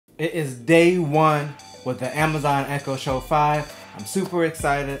It is day one with the Amazon Echo Show 5. I'm super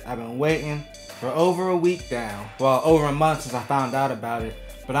excited. I've been waiting for over a week now. Well, over a month since I found out about it.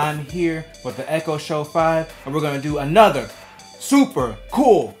 But I'm here with the Echo Show 5 and we're going to do another super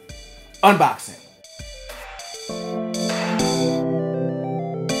cool unboxing.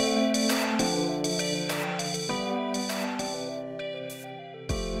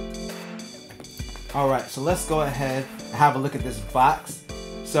 Alright, so let's go ahead and have a look at this box.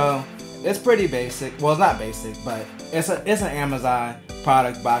 So, it's pretty basic. Well, it's not basic, but it's an Amazon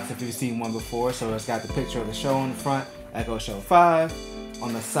product box if you've seen one before. So it's got the picture of the show on the front, Echo Show 5.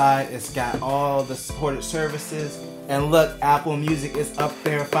 On the side, it's got all the supported services. And look, Apple Music is up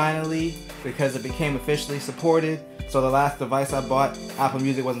there finally because it became officially supported. So the last device I bought, Apple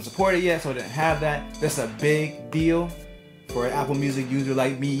Music wasn't supported yet, so it didn't have that. This is a big deal for an Apple Music user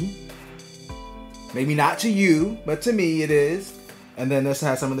like me. Maybe not to you, but to me it is. And then this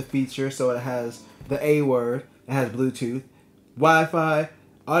has some of the features. So it has the A word, it has Bluetooth, Wi-Fi,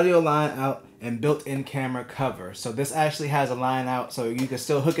 audio line out, and built-in camera cover. So this actually has a line out, so you can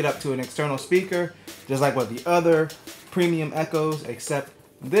still hook it up to an external speaker, just like with the other premium Echoes, except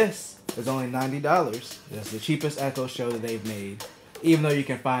this is only $90. That's the cheapest Echo Show that they've made. Even though you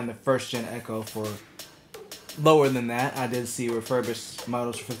can find the first gen Echo for lower than that. I did see refurbished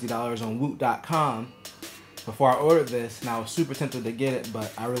models for $50 on Woot.com before I ordered this, and I was super tempted to get it,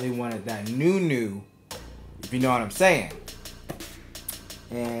 but I really wanted that new, if you know what I'm saying.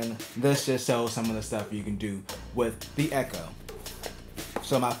 And this just shows some of the stuff you can do with the Echo.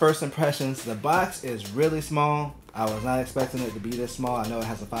 So my first impressions, the box is really small. I was not expecting it to be this small. I know it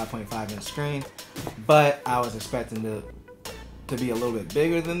has a 5.5 inch screen, but I was expecting to be a little bit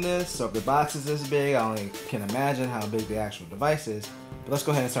bigger than this. So if the box is this big, I only can imagine how big the actual device is. But let's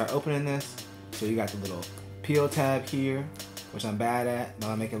go ahead and start opening this. So you got the little peel tab here, which I'm bad at, but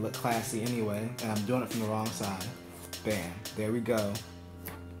I'll make it look classy anyway. And I'm doing it from the wrong side. Bam, there we go.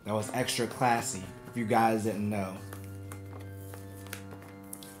 That was extra classy, if you guys didn't know.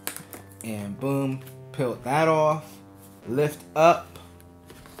 And boom, peel that off, lift up,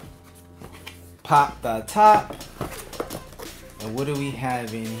 pop the top. And what do we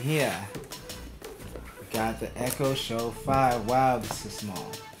have in here? We got the Echo Show 5. Wow, this is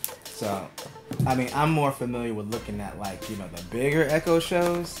small. So, I mean, I'm more familiar with looking at, like, you know, the bigger Echo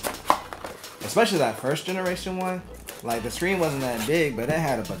Shows. Especially that first generation one. Like, the screen wasn't that big, but it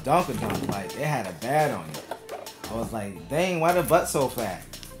had a badonkadonk. Like, it had a bad on it. I was like, dang, why the butt so flat?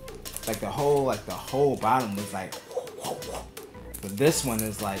 Like, the whole bottom was like, but this one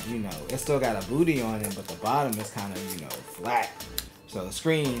is like, you know, it still got a booty on it, but the bottom is kind of, you know, flat. So the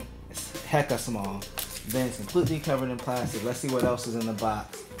screen is hecka small. Then it's completely covered in plastic. Let's see what else is in the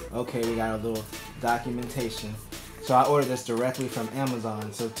box. Okay, we got a little documentation. So I ordered this directly from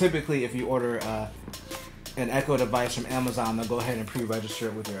Amazon. So typically if you order an Echo device from Amazon, they'll go ahead and pre-register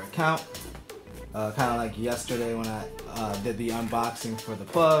it with your account. Kind of like yesterday when I did the unboxing for the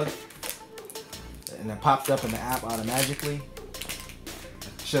plug. And it popped up in the app automatically.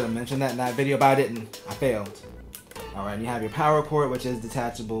 Should have mentioned that in that video, but I didn't. I failed. Alright, you have your power cord, which is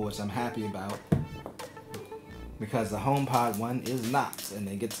detachable, which I'm happy about. Because the HomePod one is not, and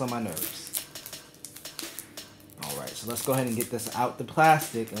it gets on my nerves. Alright, so let's go ahead and get this out the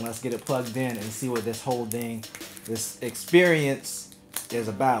plastic, and let's get it plugged in and see what this whole thing, this experience is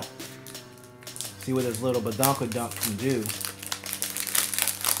about. See what this little badonkadonk can do.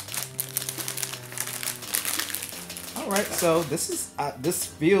 Alright, so this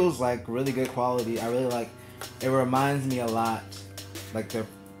feels like really good quality. I really like it. Reminds me a lot, like the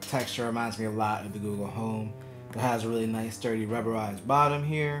texture reminds me a lot of the Google Home. It has a really nice sturdy rubberized bottom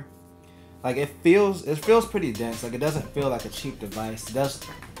here. Like it feels pretty dense. Like it doesn't feel like a cheap device.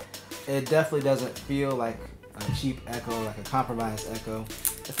 It definitely doesn't feel like a cheap Echo, like a compromised Echo.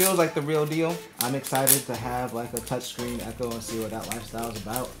 It feels like the real deal. I'm excited to have like a touchscreen Echo and see what that lifestyle is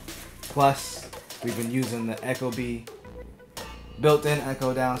about. Plus, we've been using the Ecobee built-in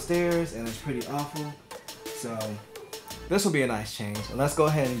Echo downstairs, and it's pretty awful. So this will be a nice change. And let's go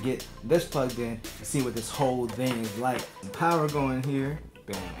ahead and get this plugged in and see what this whole thing is like. Power going here.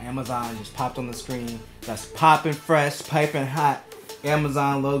 Bam. Amazon just popped on the screen. That's popping fresh, piping hot.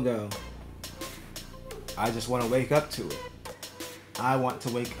 Amazon logo. I just want to wake up to it. I want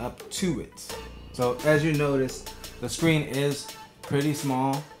to wake up to it. So as you notice, the screen is pretty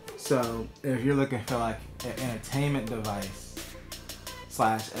small. So if you're looking for like an entertainment device /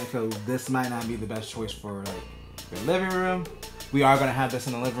 Echo, this might not be the best choice for like your living room. We are gonna have this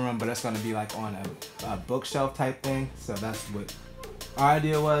in the living room, but it's gonna be like on a bookshelf type thing. So that's what our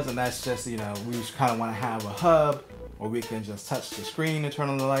idea was, and that's just, you know, we just kind of want to have a hub or we can just touch the screen to turn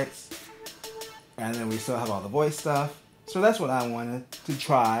on the lights. And then we still have all the voice stuff. So that's what I wanted to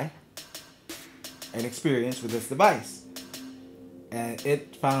try and experience with this device. And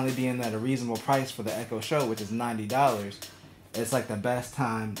it finally being at a reasonable price for the Echo Show, which is $90, it's like the best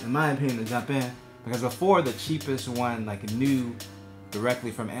time, in my opinion, to jump in. Because before, the cheapest one, like new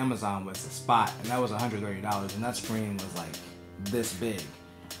directly from Amazon, was the Spot, and that was $130, and that screen was like this big.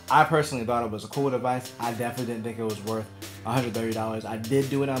 I personally thought it was a cool device. I definitely didn't think it was worth $130. I did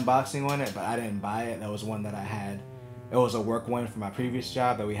do an unboxing on it, but I didn't buy it. That was one that I had. It was a work one for my previous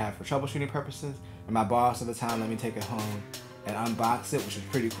job that we had for troubleshooting purposes. And my boss at the time let me take it home and unbox it, which was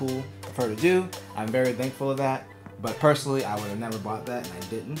pretty cool for her to do. I'm very thankful of that. But personally, I would have never bought that, and I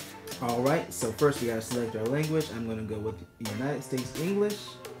didn't. Alright, so first we gotta select our language. I'm gonna go with United States English.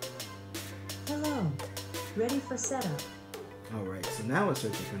 Hello. Ready for setup. Alright, so now we're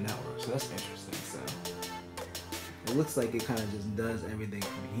searching for network, so that's interesting. So it looks like it kind of just does everything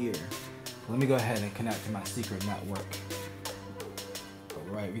from here. Let me go ahead and connect to my secret network.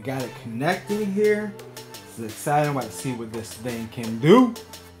 Alright, we got it connected here. It's exciting. I'm about to see what this thing can do.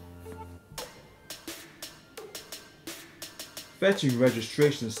 Fetching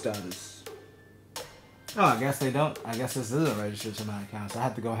registration status. Oh, I guess they don't. I guess this isn't registered to my account, so I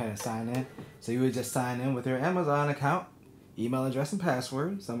have to go ahead and sign in. So you would just sign in with your Amazon account, email address, and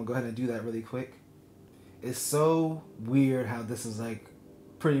password. So I'm gonna go ahead and do that really quick. It's so weird how this is like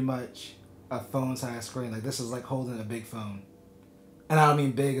pretty much a phone size screen. Like this is like holding a big phone. And I don't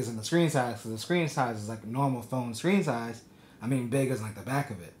mean big as in the screen size, because the screen size is like a normal phone screen size. I mean big as like the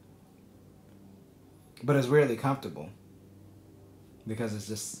back of it. But it's really comfortable. Because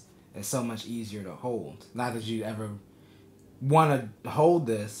it's so much easier to hold. Not that you ever want to hold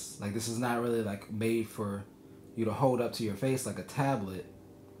this. Like this is not really like made for you to hold up to your face like a tablet.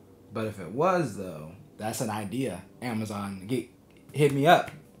 But if it was though, that's an idea. Amazon, hit me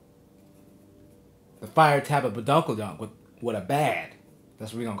up. The Fire Tablet Badunkledunk with a bad.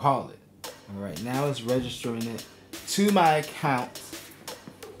 That's what we're gonna call it. Alright, now it's registering it to my account.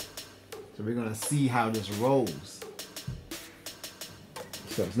 So we're gonna see how this rolls.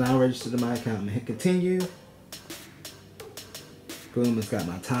 So it's now registered to my account. I'm gonna hit continue. Boom, it's got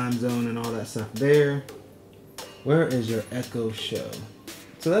my time zone and all that stuff there. Where is your Echo Show?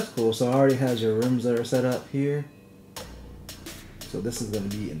 So that's cool. So it already has your rooms that are set up here. So this is gonna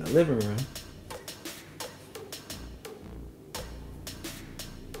be in the living room.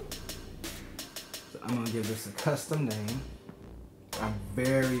 So I'm gonna give this a custom name. I'm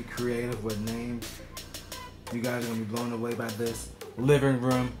very creative with names. You guys are gonna be blown away by this. Living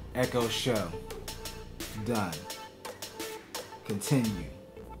room Echo Show. Done. Continue.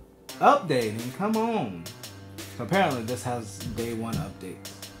 Updating, come on. So apparently this has day one updates.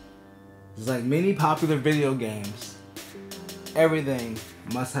 It's like many popular video games. Everything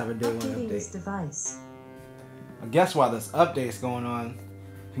must have a day one update. This device. I guess while this update's going on,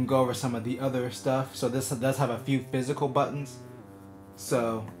 you can go over some of the other stuff. So this does have a few physical buttons.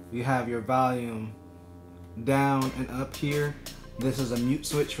 So you have your volume down and up here. This is a mute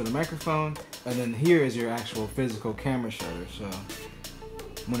switch for the microphone, and then here is your actual physical camera shutter. So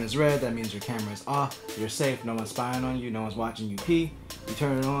when it's red, that means your camera is off, you're safe, no one's spying on you, no one's watching you pee. You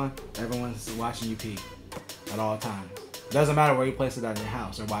turn it on, everyone's watching you pee at all times. Doesn't matter where you place it at in your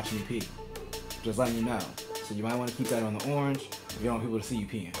house, they're watching you pee. Just letting you know. So you might want to keep that on the orange if you don't want people to see you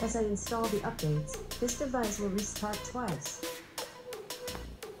peeing. As I install the updates, this device will restart twice.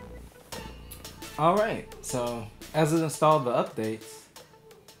 Alright, so as it installed the updates,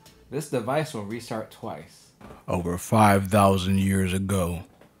 this device will restart twice. Over 5,000 years ago,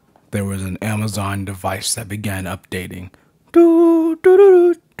 there was an Amazon device that began updating. Doo, doo,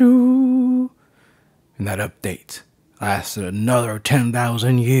 doo, doo, doo. And that update lasted another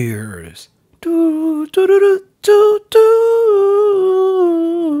 10,000 years. Doo, doo, doo, doo, doo, doo.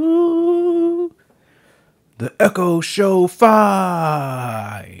 The Echo Show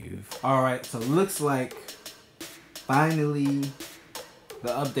 5. Alright, so looks like finally the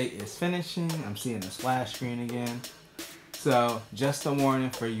update is finishing. I'm seeing the splash screen again. So just a warning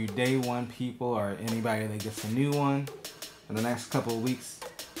for you day one people or anybody that gets a new one in the next couple of weeks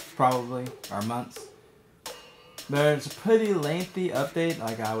probably, or months. There's a pretty lengthy update,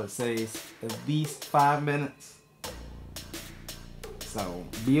 like I would say at least 5 minutes. So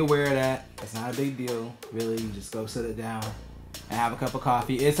be aware of that. It's not a big deal. Really, you just go sit it down and have a cup of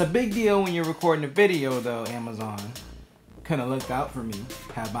coffee. It's a big deal when you're recording a video though, Amazon. Kinda looked out for me.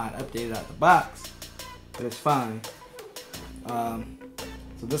 Have mine updated out the box. But it's fine.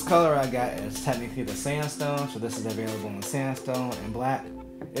 So this color I got is technically the sandstone. So this is available in sandstone and black.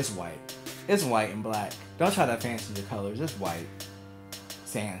 It's white. It's white and black. Don't try to fancy the colors. It's white.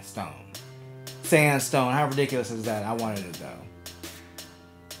 Sandstone. Sandstone. How ridiculous is that? I wanted it though.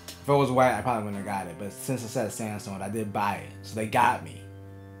 If it was white, I probably wouldn't have got it. But since it said sandstone, I did buy it. So they got me.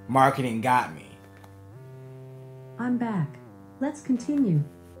 Marketing got me. I'm back. Let's continue.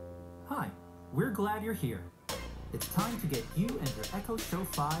 Hi, we're glad you're here. It's time to get you and your Echo Show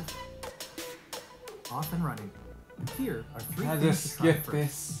 5 off and running. Here are 3 I things just to try skipped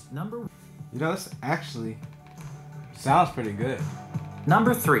this. Number You know, this actually sounds pretty good.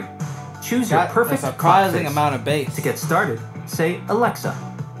 3. Choose your Got perfect a surprising clock amount of bass. face. To get started, say, Alexa,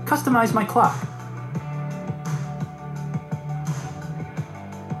 customize my clock.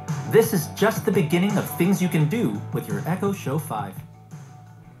 This is just the beginning of things you can do with your Echo Show 5.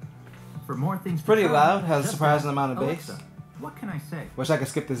 For more things to Pretty try, loud, has a just surprising ask, amount of bass. Alexa, what can I say? Wish I could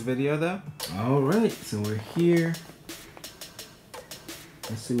skip this video though. Alright, so we're here.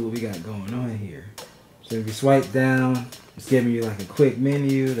 Let's see what we got going on here. So if you swipe down, it's giving you like a quick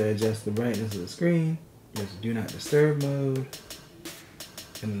menu to adjust the brightness of the screen. There's do not disturb mode.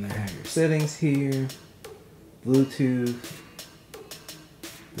 And then I have your settings here. Bluetooth.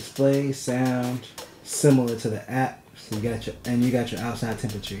 Display, sound, similar to the app. So you got your outside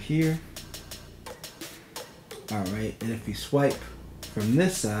temperature here. Alright, and if you swipe from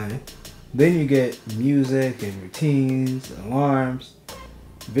this side, then you get music and routines, alarms,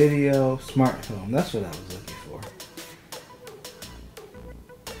 video, smart home. That's what I was looking for.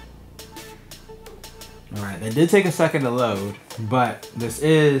 Alright, it did take a second to load, but this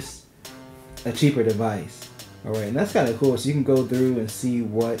is a cheaper device. Alright, and that's kind of cool. So you can go through and see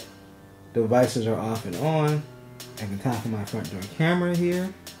what devices are off and on. I can tap on my front door camera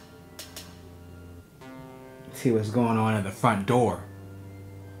here. See what's going on at the front door.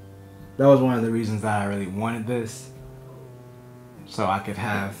 That was one of the reasons that I really wanted this. So I could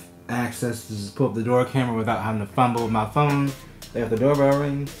have access to just pull up the door camera without having to fumble with my phone if the doorbell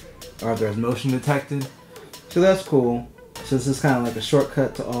rings or if there's motion detected. So that's cool. So this is kind of like a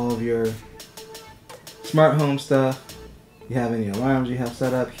shortcut to all of your smart home stuff. You have any alarms you have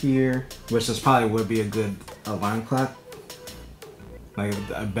set up here, which this probably would be a good alarm clock. Like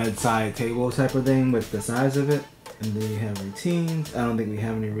a bedside table type of thing with the size of it. And then you have routines. I don't think we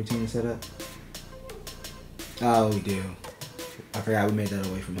have any routines set up. Oh, we do. I forgot we made that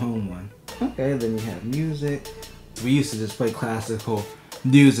away from home one. Okay, then you have music. We used to just play classical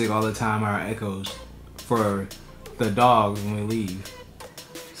music all the time, our Echoes, for the dogs when we leave.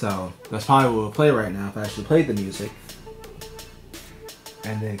 So that's probably what we'll play right now if I actually played the music.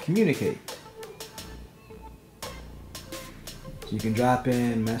 And then communicate. So you can drop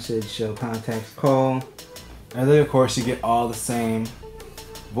in, message, show contacts, call. And then of course you get all the same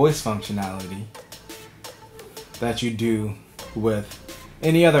voice functionality that you do with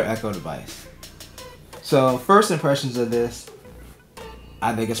any other Echo device. So first impressions of this,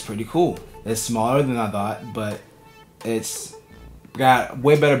 I think it's pretty cool. It's smaller than I thought, but it's got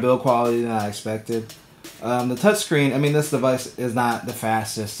way better build quality than I expected. The touchscreen, I mean, this device is not the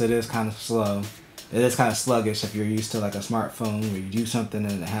fastest. It is kind of slow. It is kind of sluggish if you're used to like a smartphone where you do something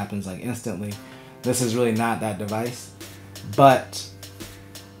and it happens like instantly. This is really not that device. But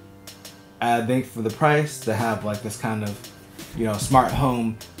I think for the price to have like this kind of, you know, smart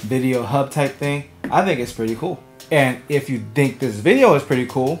home video hub type thing, I think it's pretty cool. And if you think this video is pretty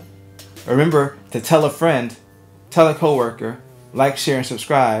cool, remember to tell a friend, tell a coworker, like, share, and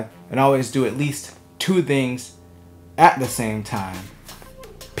subscribe, and always do at least 2 things at the same time.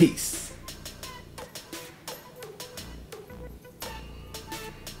 Peace.